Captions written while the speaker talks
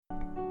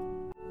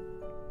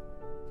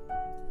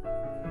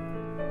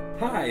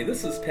Hi,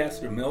 this is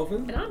Pastor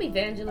Melvin. And I'm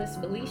Evangelist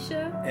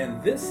Felicia.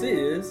 And this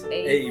is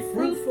A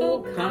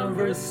Fruitful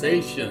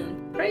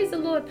Conversation. Praise the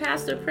Lord,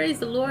 Pastor. Praise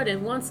the Lord.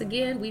 And once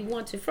again, we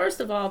want to, first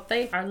of all,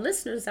 thank our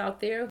listeners out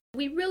there.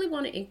 We really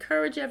want to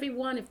encourage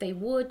everyone, if they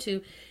would,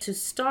 to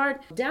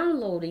start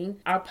downloading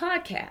our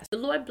podcast. The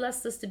Lord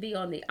blessed us to be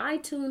on the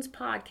iTunes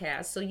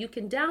podcast, so you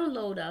can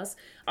download us.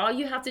 All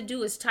you have to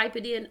do is type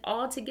it in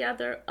all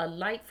together, A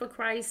Light for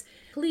Christ.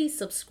 Please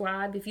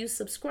subscribe. If you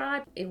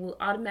subscribe, it will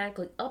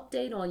automatically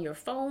update on your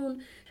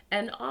phone.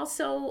 And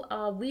also,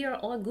 we are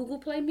on Google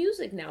Play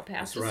Music now,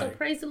 Pastor. That's right. So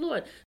praise the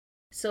Lord.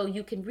 So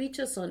you can reach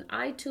us on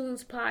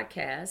iTunes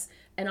podcast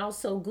and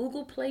also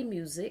Google Play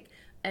Music.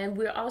 And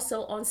we're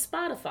also on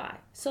Spotify.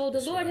 So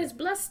the Lord has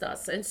blessed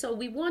us. And so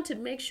we want to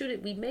make sure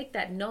that we make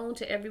that known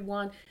to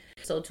everyone.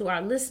 So to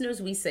our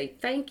listeners, we say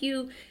thank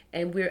you.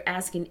 And we're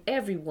asking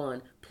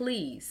everyone,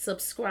 please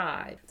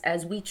subscribe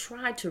as we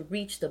try to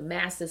reach the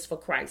masses for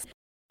Christ.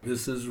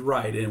 This is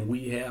right. And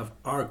we have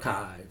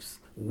archives.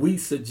 We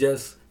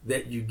suggest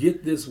that you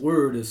get this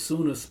word as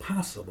soon as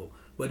possible.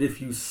 But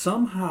if you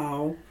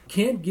somehow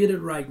can't get it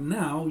right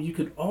now, you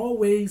can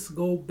always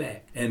go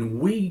back. And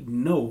we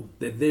know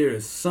that there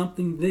is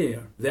something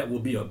there that will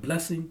be a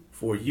blessing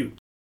for you.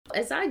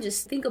 As I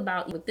just think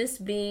about with this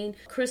being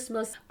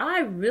Christmas, I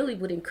really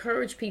would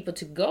encourage people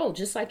to go,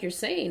 just like you're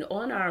saying,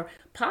 on our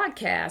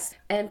podcast.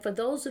 And for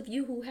those of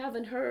you who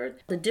haven't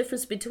heard the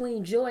difference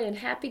between joy and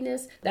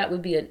happiness, that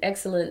would be an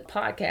excellent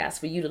podcast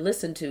for you to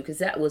listen to, because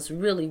that was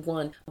really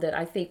one that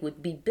I think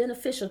would be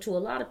beneficial to a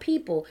lot of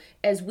people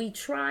as we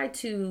try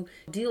to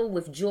deal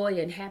with joy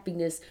and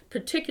happiness,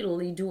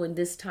 particularly during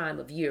this time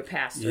of year,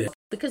 Pastor. Yeah.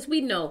 Because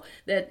we know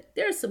that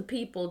there are some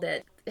people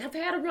that have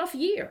had a rough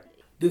year.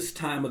 This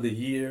time of the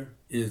year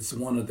is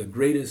one of the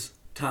greatest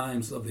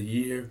times of the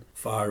year,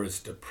 far as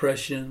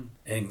depression,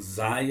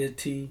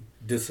 anxiety,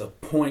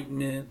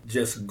 disappointment,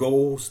 just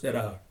goals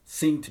that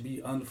seem to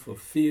be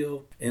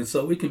unfulfilled. And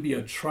so it can be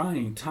a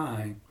trying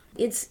time.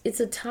 It's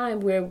a time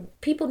where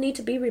people need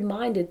to be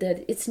reminded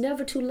that it's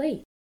never too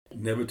late.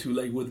 Never too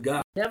late with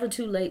God. Never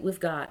too late with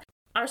God.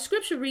 Our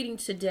scripture reading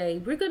today,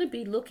 we're going to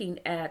be looking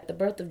at the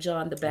birth of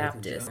John the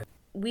Baptist.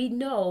 We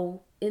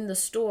know in the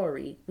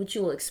story, which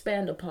you will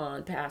expand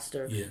upon,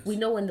 Pastor, we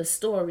know in the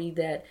story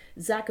that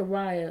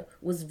Zechariah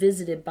was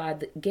visited by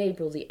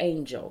Gabriel the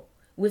angel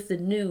with the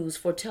news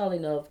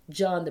foretelling of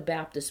John the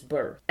Baptist's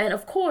birth. And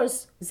of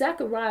course,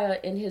 Zechariah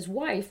and his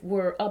wife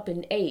were up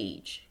in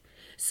age.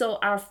 So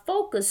our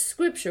focus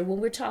scripture, when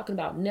we're talking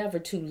about never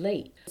too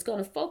late, is going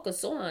to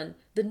focus on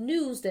the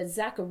news that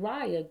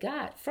Zechariah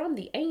got from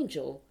the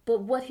angel,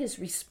 but what his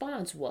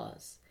response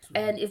was.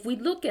 And if we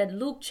look at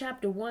Luke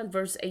chapter 1,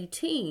 verse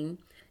 18,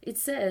 it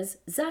says,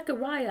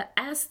 Zechariah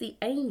asked the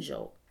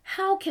angel,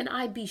 "How can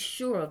I be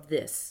sure of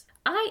this?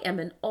 I am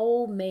an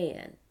old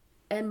man,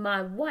 and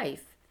my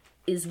wife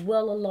is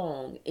well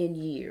along in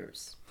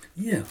years."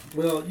 Yeah,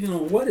 well,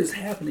 what is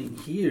happening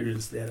here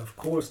is that, of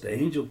course, the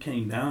angel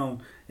came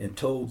down and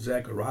told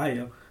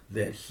Zechariah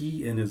that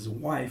he and his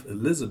wife,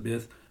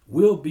 Elizabeth,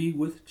 will be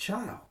with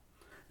child.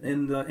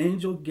 And the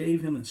angel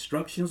gave him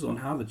instructions on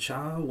how the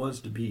child was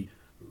to be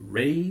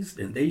raised,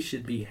 and they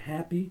should be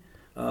happy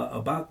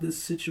about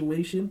this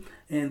situation.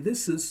 And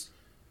this is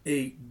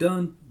a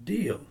done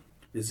deal.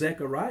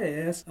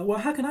 Zechariah asked, "Well,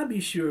 how can I be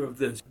sure of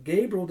this?"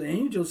 Gabriel, the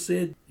angel,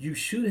 said, "You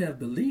should have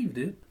believed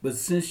it, but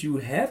since you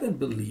haven't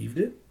believed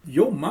it,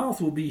 your mouth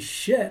will be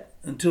shut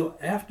until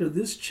after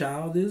this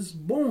child is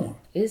born."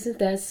 Isn't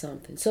that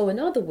something? So in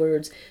other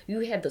words, you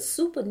had the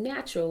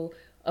supernatural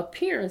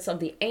appearance of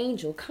the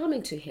angel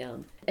coming to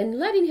him and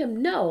letting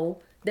him know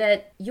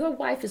that your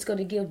wife is going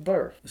to give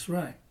birth. That's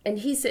right. And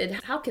he said,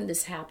 how can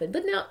this happen?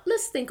 But now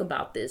let's think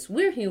about this.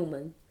 We're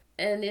human.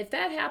 And if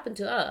that happened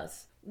to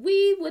us,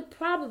 we would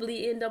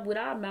probably end up with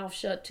our mouth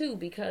shut too,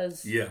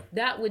 because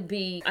that would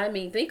be,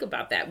 think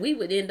about that. We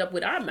would end up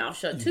with our mouth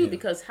shut too,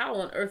 because how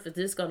on earth is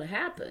this going to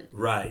happen?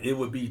 Right. It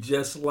would be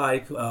just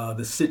like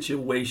the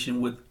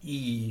situation with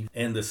Eve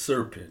and the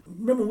serpent.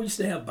 Remember, we used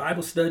to have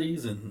Bible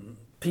studies and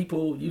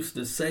people used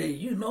to say,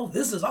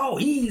 this is all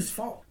Eve's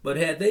fault. But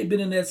had they been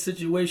in that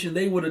situation,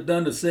 they would have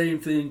done the same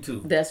thing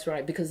too. That's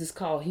right, because it's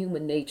called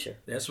human nature.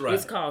 That's right.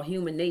 It's called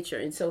human nature.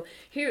 And so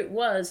here it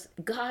was,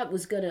 God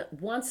was going to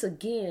once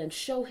again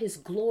show his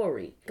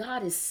glory.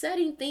 God is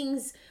setting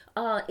things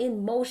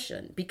in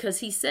motion,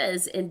 because he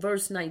says in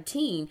verse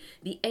 19,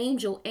 the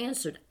angel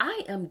answered,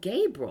 "I am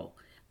Gabriel.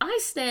 I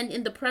stand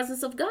in the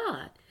presence of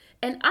God.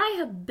 And I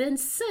have been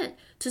sent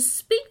to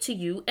speak to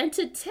you and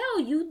to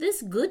tell you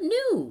this good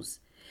news.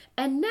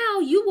 And now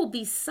you will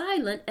be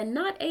silent and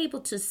not able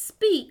to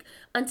speak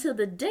until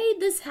the day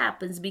this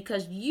happens,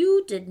 because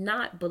you did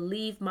not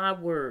believe my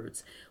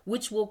words,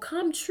 which will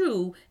come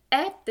true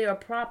at their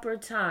proper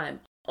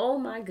time." Oh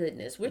my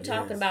goodness. We're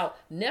talking about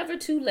never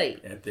too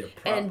late. At their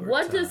proper And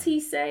what time. does he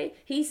say?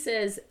 He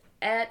says,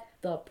 at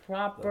the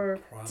proper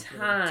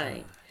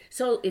time.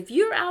 So if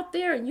you're out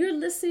there and you're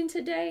listening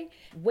today,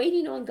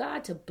 waiting on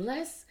God to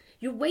bless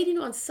You're waiting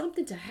on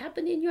something to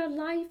happen in your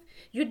life.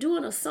 You're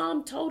doing a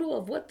sum total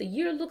of what the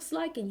year looks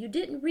like and you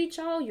didn't reach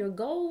all your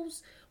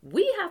goals.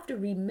 We have to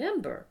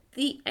remember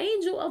the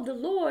angel of the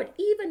Lord,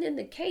 even in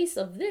the case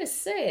of this,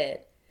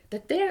 said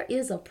that there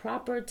is a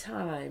proper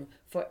time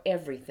for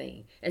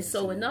everything. And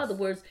so, in other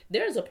words,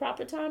 there's a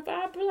proper time for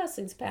our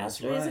blessings,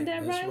 Pastor. That's right. Isn't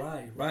that right?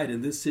 That's right.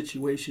 In this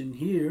situation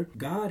here,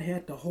 God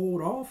had to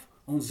hold off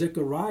on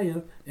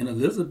Zechariah and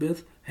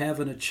Elizabeth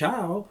having a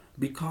child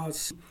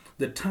because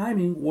the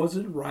timing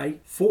wasn't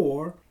right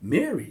for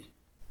Mary.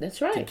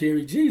 That's right. To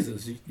carry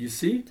Jesus, you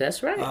see?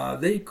 That's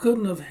right. They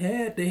couldn't have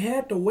they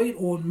had to wait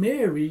on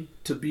Mary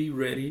to be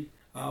ready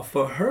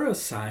for her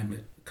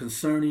assignment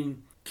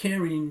concerning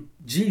carrying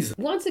Jesus.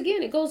 Once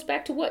again, it goes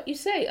back to what you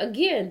say.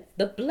 Again,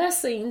 the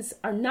blessings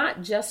are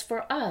not just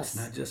for us.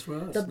 It's not just for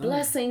us. The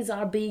blessings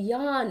are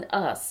beyond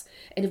us.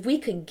 And if we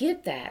could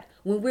get that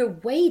when we're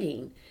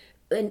waiting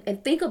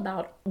and think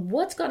about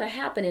what's going to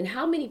happen and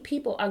how many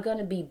people are going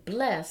to be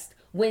blessed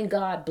when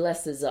God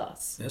blesses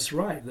us. That's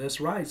right. That's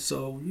right.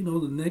 So,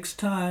 the next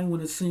time when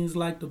it seems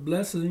like the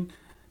blessing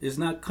is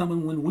not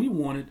coming when we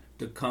want it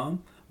to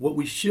come, what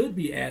we should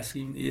be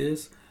asking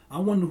is, I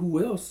wonder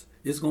who else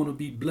is going to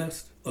be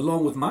blessed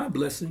along with my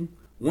blessing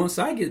once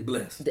I get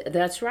blessed.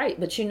 That's right.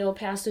 But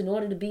Pastor, in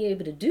order to be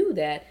able to do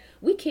that,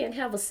 we can't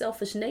have a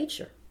selfish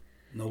nature.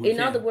 No, we can't.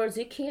 In other words,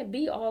 it can't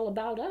be all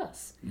about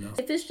us. No.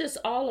 If it's just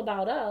all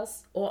about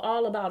us or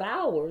all about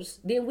ours,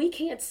 then we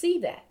can't see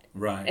that.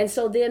 Right. And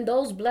so then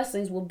those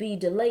blessings will be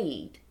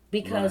delayed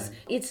because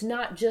it's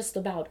not just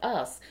about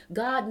us.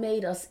 God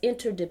made us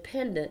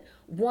interdependent,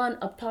 one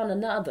upon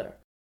another.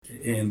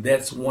 And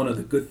that's one of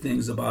the good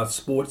things about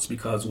sports,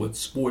 because what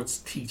sports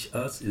teach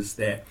us is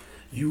that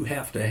you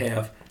have to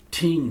have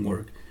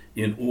teamwork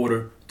in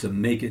order to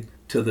make it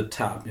to the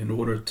top, in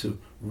order to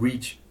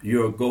reach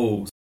your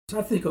goals.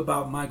 I think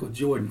about Michael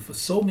Jordan. For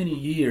so many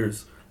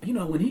years,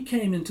 when he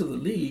came into the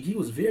league, he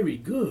was very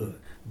good.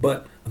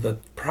 But the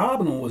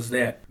problem was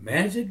that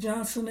Magic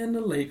Johnson and the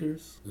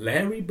Lakers,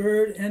 Larry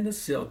Bird and the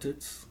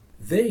Celtics,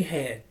 they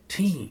had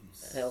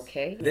teams.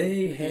 Okay.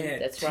 They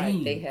had That's teams.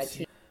 right. They had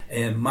teams.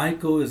 And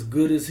Michael, as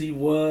good as he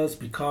was,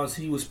 because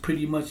he was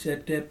pretty much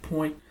at that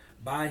point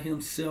by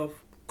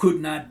himself, could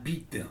not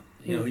beat them.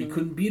 He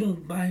couldn't beat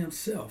them by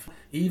himself.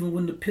 Even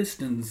when the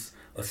Pistons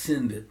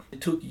ascended,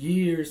 it took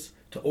years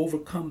to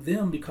overcome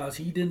them because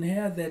he didn't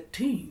have that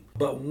team.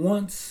 But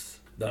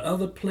once the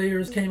other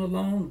players came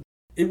along,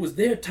 it was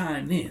their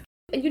time then.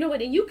 And you know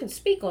what? And you can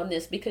speak on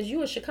this because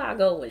you're in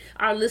Chicago and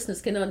our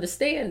listeners can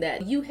understand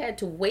that. You had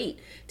to wait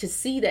to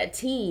see that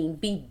team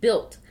be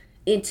built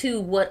into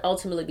what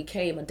ultimately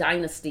became a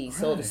dynasty,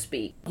 so to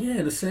speak.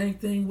 Yeah, the same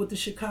thing with the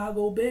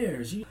Chicago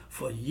Bears.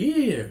 For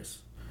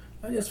years,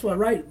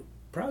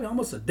 probably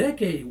almost a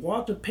decade,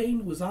 Walter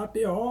Payton was out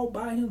there all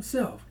by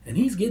himself. And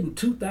he's getting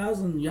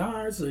 2,000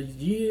 yards a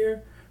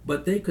year,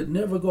 but they could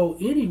never go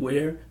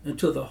anywhere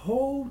until the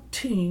whole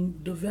team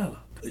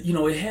developed.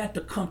 It had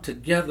to come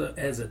together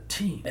as a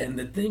team. And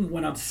the thing,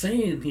 what I'm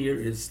saying here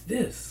is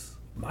this.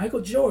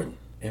 Michael Jordan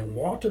and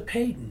Walter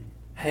Payton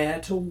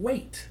had to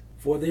wait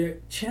for their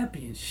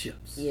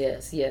championships.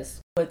 Yes.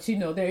 But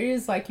there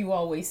is, like you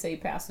always say,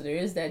 Pastor, there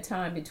is that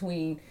time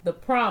between the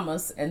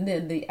promise and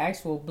then the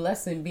actual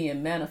blessing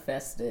being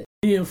manifested.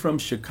 Being from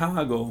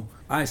Chicago,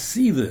 I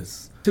see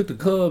this. It took the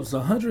Cubs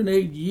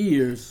 108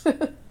 years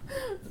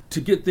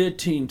to get their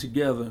team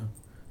together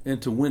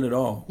and to win it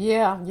all.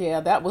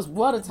 Yeah, that was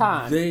what a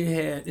time. They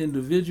had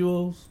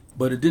individuals,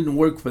 but it didn't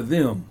work for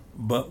them.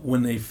 But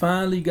when they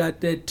finally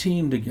got that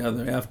team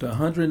together after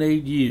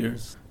 108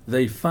 years,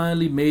 they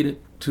finally made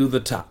it to the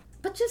top.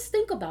 But just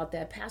think about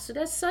that, Pastor.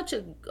 That's such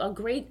a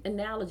great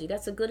analogy.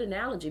 That's a good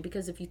analogy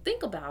because if you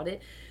think about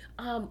it,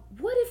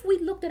 what if we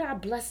looked at our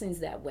blessings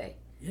that way?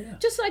 Yeah.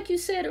 Just like you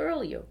said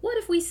earlier. What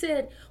if we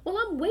said, well,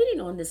 I'm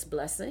waiting on this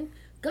blessing.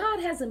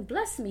 God hasn't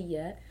blessed me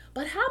yet.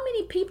 But how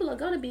many people are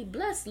going to be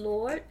blessed,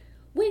 Lord,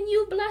 when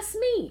you bless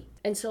me?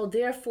 And so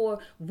therefore,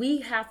 we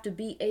have to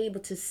be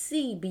able to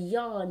see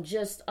beyond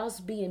just us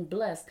being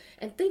blessed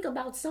and think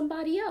about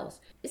somebody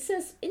else. It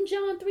says in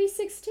John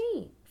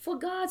 3:16, for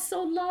God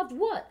so loved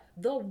what?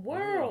 The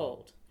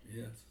world.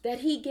 Yes.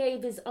 That he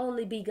gave his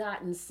only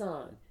begotten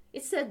son.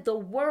 It said the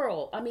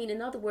world.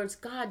 In other words,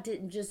 God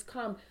didn't just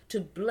come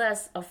to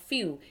bless a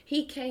few.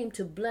 He came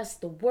to bless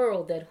the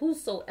world, that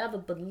whosoever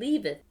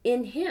believeth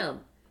in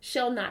him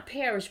shall not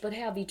perish but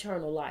have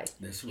eternal life.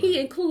 That's right. He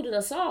included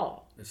us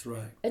all. That's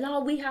right. And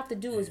all we have to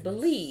do is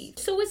believe.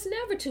 So it's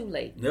never too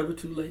late. Never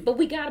too late. But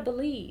we got to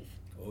believe.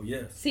 Oh,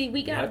 yes. See,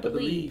 we got to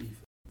believe.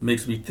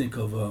 Makes me think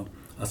of,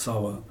 I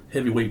saw a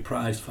heavyweight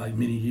prize fight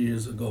many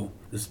years ago.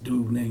 This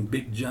dude named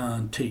Big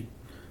John Tate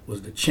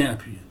was the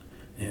champion.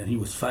 And he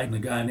was fighting a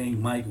guy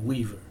named Mike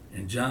Weaver.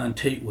 And John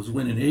Tate was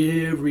winning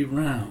every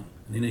round.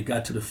 And then they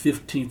got to the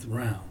 15th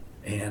round.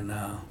 And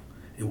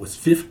it was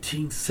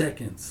 15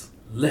 seconds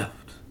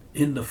left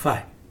in the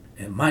fight.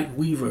 And Mike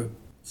Weaver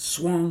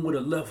swung with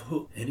a left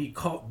hook and he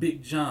caught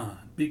Big John.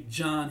 Big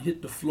John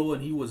hit the floor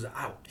and he was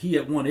out. He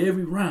had won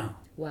every round.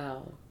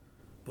 Wow.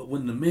 But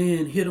when the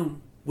man hit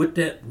him with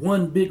that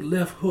one big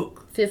left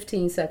hook.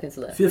 15 seconds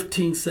left.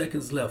 15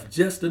 seconds left.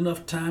 Just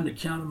enough time to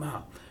count him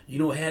out. You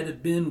know, had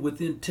it been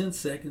within 10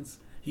 seconds,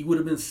 he would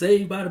have been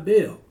saved by the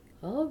bell.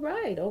 All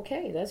right.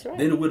 Okay, that's right.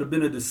 Then it would have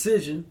been a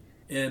decision,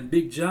 and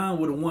Big John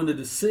would have won the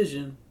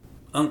decision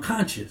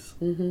unconscious.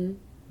 Mm-hmm.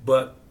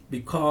 But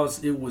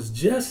because it was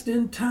just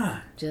in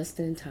time. Just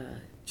in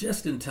time.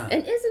 Just in time.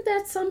 And isn't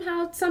that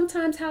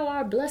sometimes how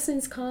our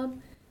blessings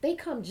come? They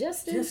come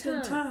just in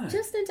time.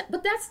 Just in time.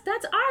 But that's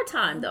our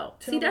time, though.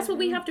 See, that's what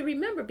we have to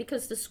remember,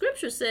 because the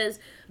scripture says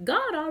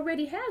God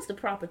already has the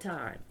proper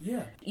time.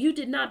 Yeah. You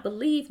did not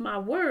believe my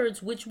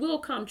words, which will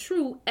come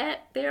true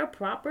at their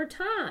proper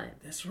time.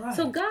 That's right.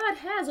 So God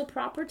has a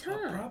proper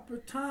time. A proper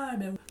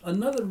time. And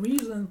another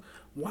reason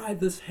why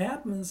this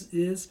happens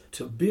is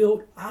to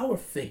build our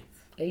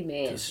faith.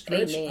 Amen. To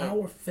stretch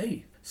our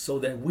faith so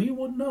that we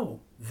will know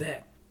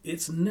that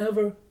it's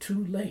never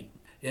too late.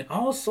 And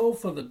also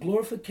for the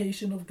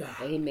glorification of God.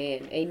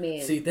 Amen.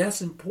 Amen. See,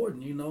 that's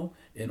important, you know.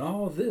 In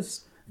all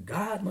this,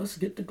 God must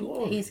get the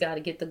glory. He's got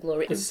to get the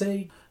glory. To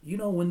say, you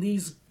know, when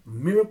these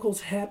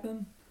miracles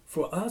happen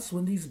for us,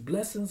 when these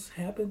blessings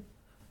happen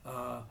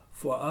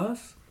for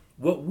us,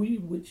 what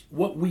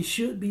we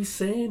should be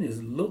saying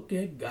is, look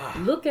at God.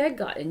 Look at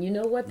God. And you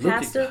know what,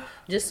 Pastor?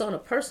 Just on a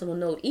personal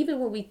note, even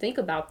when we think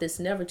about this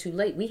never too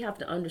late, we have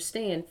to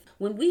understand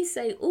when we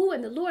say, ooh,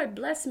 and the Lord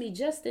blessed me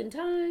just in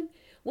time.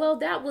 Well,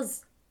 that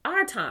was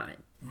our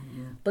time.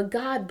 Mm-hmm. But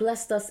God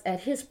blessed us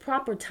at his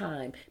proper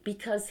time,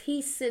 because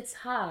he sits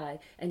high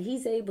and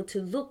he's able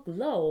to look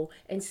low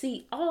and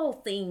see all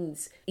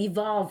things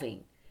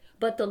evolving.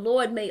 But the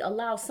Lord may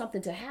allow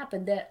something to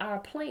happen that our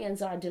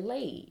plans are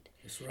delayed.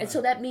 Right. And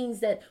so that means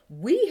that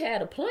we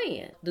had a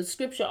plan. The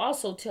scripture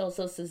also tells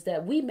us is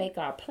that we make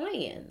our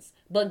plans,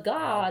 but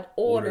God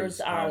orders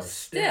our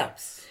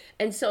steps.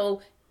 And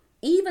so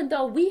even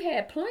though we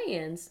had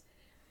plans,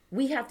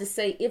 we have to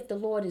say, if the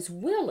Lord is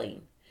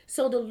willing.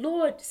 So the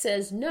Lord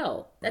says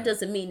no. That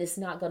doesn't mean it's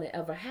not going to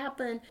ever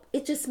happen.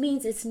 It just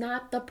means it's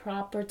not the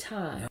proper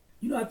time.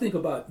 You know, I think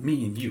about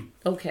me and you.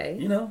 Okay.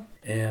 You know,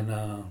 and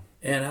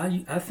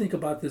I think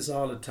about this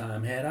all the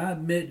time. Had I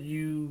met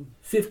you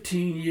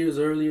 15 years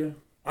earlier,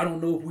 I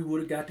don't know if we would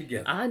have got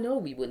together. I know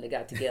we wouldn't have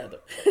got together.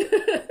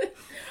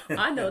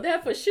 I know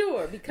that for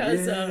sure,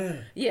 because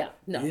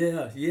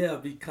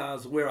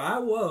because where I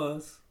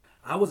was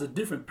a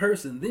different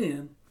person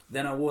then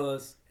than I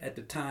was at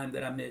the time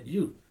that I met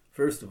you.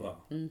 First of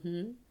all,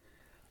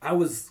 I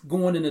was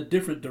going in a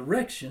different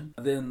direction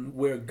than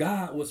where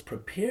God was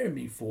preparing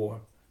me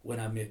for when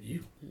I met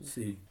you.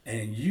 See,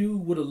 and you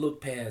would have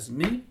looked past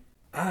me.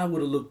 I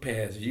would have looked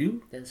past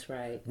you. That's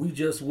right. We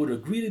just would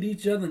have greeted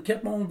each other and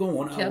kept on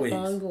going our ways.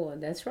 Kept on going.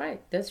 That's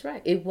right. That's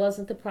right. It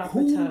wasn't the proper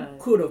time. Who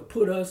could have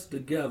put us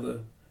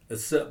together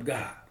except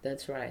God?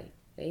 That's right.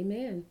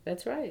 Amen.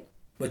 That's right.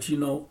 But you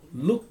know,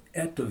 look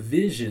at the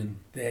vision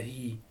that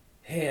he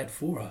had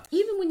for us.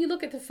 Even when you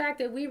look at the fact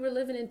that we were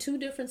living in two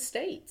different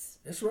states.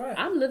 That's right.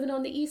 I'm living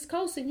on the East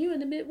Coast and you in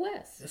the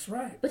Midwest. That's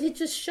right. But it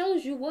just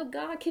shows you what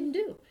God can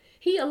do.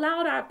 He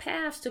allowed our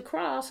paths to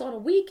cross on a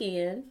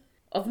weekend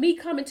of me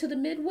coming to the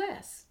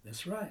Midwest.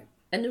 That's right.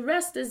 And the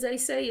rest, as they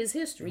say, is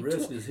history. The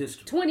rest is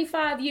history.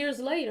 25 years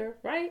later,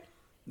 right?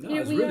 No,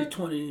 it's really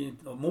 20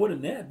 or more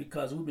than that,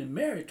 because we've been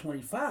married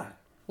 25.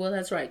 Well,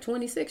 that's right.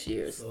 26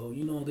 years. So,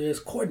 you know, there's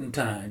courting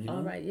time. You know?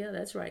 All right. Yeah,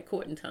 that's right.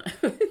 Courting time.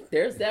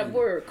 There's that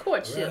word,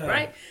 courtship,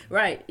 right?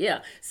 Right.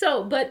 Yeah.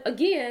 So, but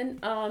again,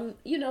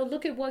 you know,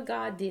 look at what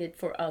God did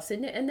for us.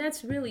 And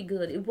that's really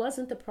good. It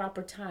wasn't the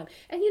proper time.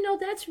 And, you know,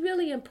 that's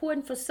really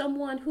important for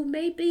someone who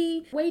may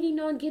be waiting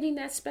on getting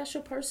that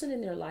special person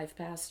in their life,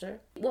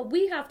 Pastor. What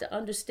we have to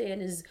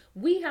understand is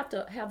we have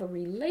to have a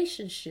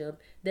relationship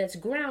that's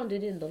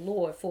grounded in the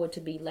Lord for it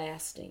to be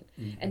lasting.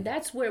 Mm-hmm. And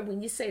that's where,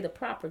 when you say the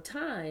proper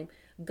time,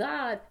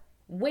 God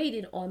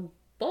waited on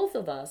both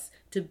of us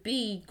to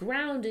be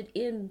grounded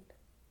in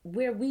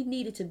where we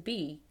needed to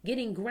be,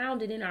 getting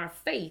grounded in our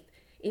faith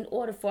in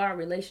order for our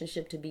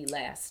relationship to be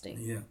lasting.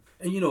 Yeah.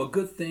 And, you know, a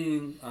good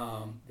thing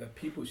that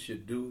people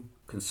should do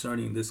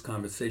concerning this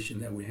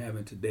conversation that we're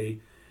having today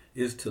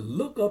is to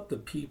look up the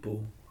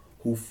people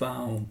who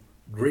found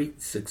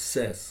great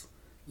success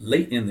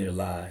late in their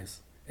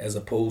lives as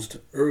opposed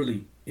to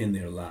early in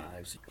their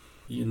lives.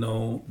 You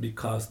know,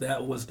 because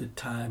that was the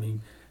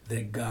timing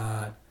that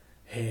God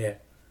had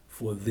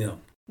for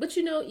them. But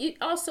you know, you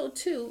also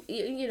too,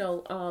 you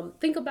know,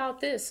 think about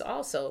this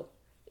also.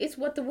 It's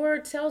what the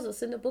word tells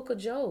us in the book of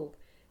Job,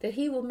 that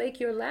he will make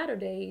your latter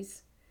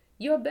days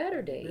your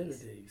better days.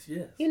 Better days,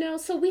 yes. You know,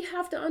 so we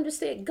have to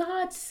understand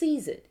God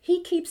sees it.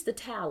 He keeps the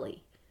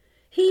tally.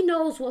 He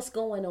knows what's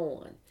going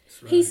on.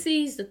 Right. He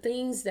sees the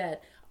things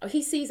that,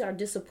 he sees our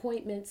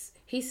disappointments.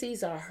 He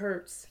sees our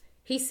hurts.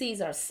 He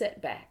sees our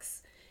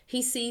setbacks.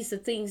 He sees the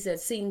things that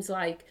seems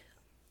like,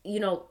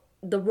 you know,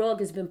 the rug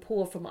has been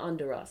pulled from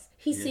under us.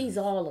 He sees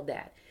all of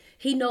that.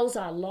 He knows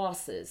our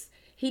losses.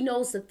 He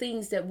knows the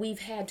things that we've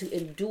had to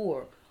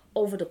endure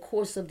over the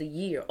course of the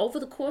year, over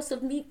the course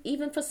of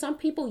even for some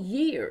people,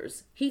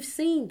 years. He's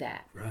seen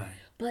that. Right.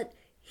 But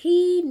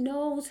he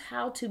knows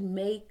how to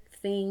make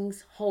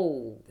things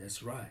whole.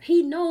 That's right.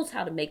 He knows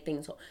how to make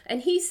things whole.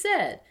 And he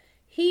said,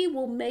 he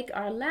will make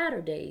our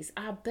latter days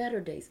our better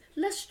days.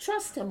 Let's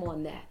trust him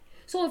on that.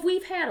 So if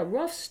we've had a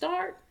rough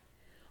start,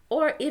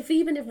 or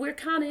even if we're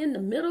kind of in the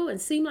middle and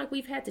seem like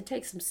we've had to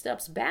take some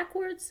steps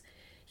backwards,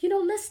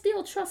 let's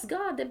still trust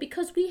God that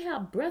because we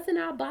have breath in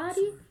our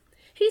body,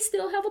 he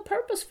still have a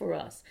purpose for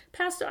us.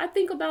 Pastor, I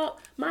think about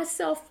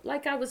myself,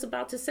 like I was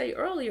about to say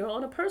earlier,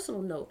 on a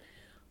personal note.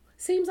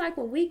 Seems like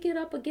when we get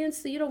up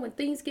against, when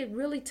things get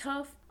really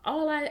tough,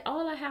 all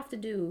I have to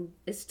do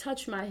is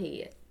touch my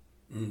head.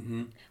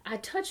 Mm-hmm. I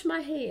touch my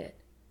head.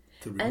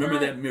 To remember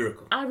that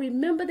miracle. I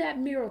remember that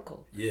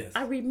miracle. Yes.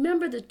 I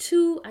remember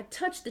I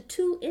touched the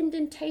 2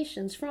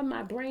 indentations from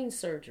my brain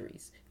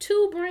surgeries.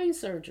 2 brain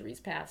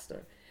surgeries,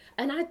 Pastor.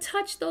 And I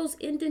touch those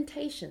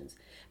indentations.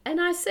 And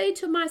I say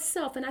to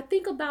myself, and I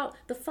think about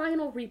the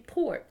final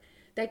report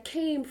that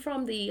came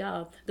from the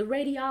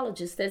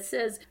radiologist that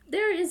says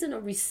there isn't a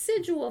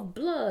residual of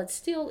blood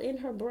still in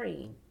her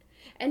brain.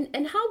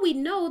 And how we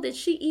know that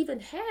she even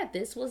had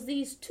this was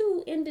these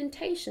 2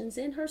 indentations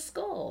in her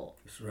skull.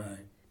 That's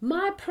right.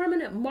 My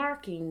permanent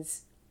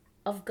markings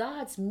of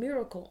God's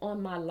miracle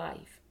on my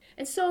life.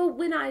 And so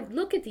when I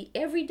look at the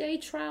everyday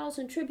trials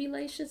and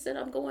tribulations that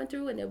I'm going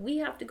through and that we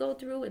have to go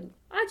through, and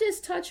I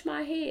just touch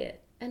my head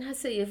and I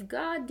say, if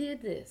God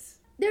did this,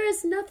 there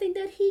is nothing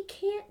that he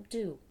can't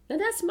do. And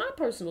that's my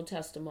personal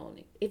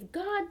testimony. If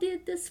God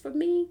did this for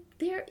me,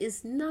 there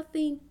is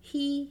nothing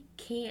he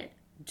can't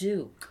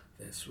do.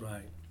 That's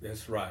right.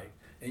 That's right.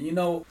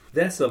 And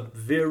that's a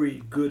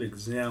very good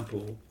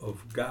example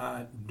of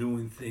God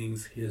doing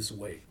things his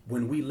way.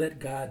 When we let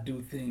God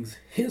do things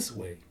his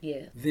way,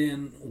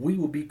 then we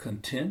will be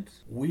content,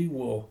 we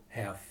will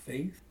have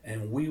faith,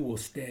 and we will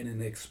stand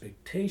in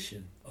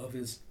expectation of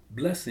his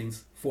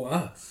blessings for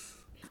us.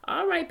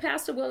 All right,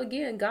 Pastor. Well,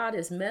 again, God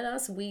has met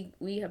us. We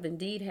have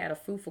indeed had a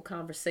fruitful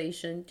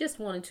conversation. Just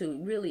wanted to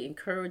really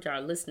encourage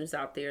our listeners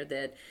out there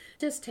that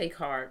just take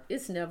heart.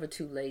 It's never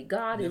too late.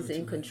 God is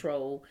in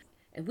control.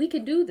 And we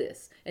can do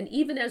this. And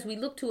even as we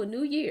look to a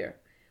new year,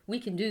 we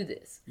can do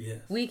this.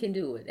 Yes. We can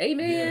do it.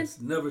 Amen.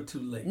 Yes, never too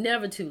late.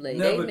 Never too late.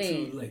 Never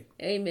Amen. too late.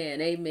 Amen.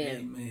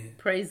 Amen. Amen.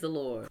 Praise the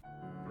Lord.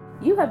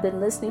 You have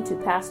been listening to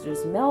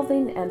Pastors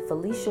Melvin and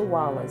Felicia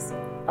Wallace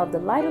of the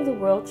Light of the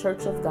World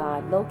Church of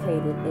God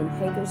located in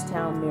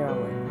Hagerstown,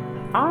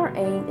 Maryland. Our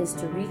aim is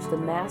to reach the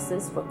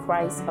masses for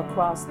Christ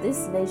across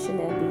this nation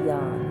and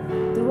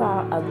beyond through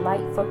our A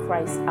Light for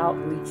Christ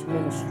outreach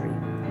ministry.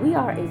 We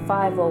are a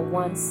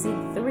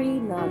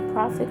 501c3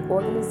 nonprofit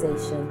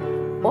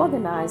organization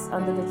organized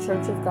under the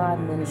Church of God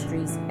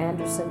Ministries,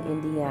 Anderson,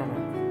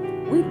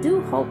 Indiana. We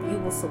do hope you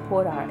will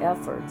support our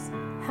efforts.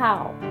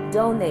 How?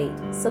 Donate,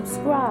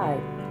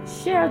 subscribe,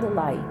 share the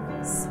light,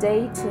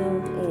 stay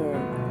tuned in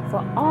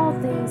for all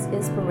things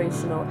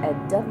inspirational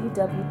at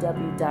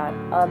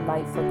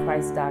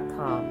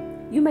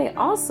www.alightforchrist.com. You may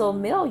also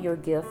mail your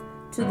gift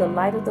to the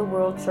Light of the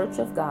World Church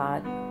of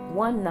God,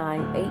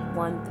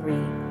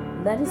 19813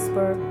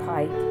 Lettysburg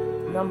Pike,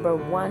 number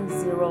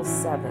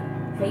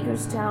 107,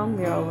 Hagerstown,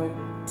 Maryland,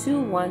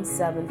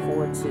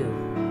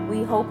 21742.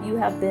 We hope you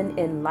have been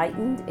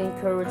enlightened,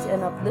 encouraged,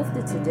 and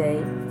uplifted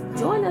today.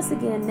 Join us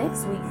again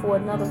next week for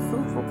another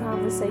fruitful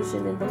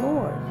conversation in the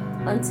Lord.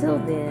 Until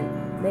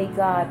then, may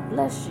God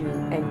bless you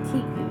and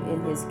keep you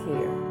in his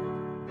care.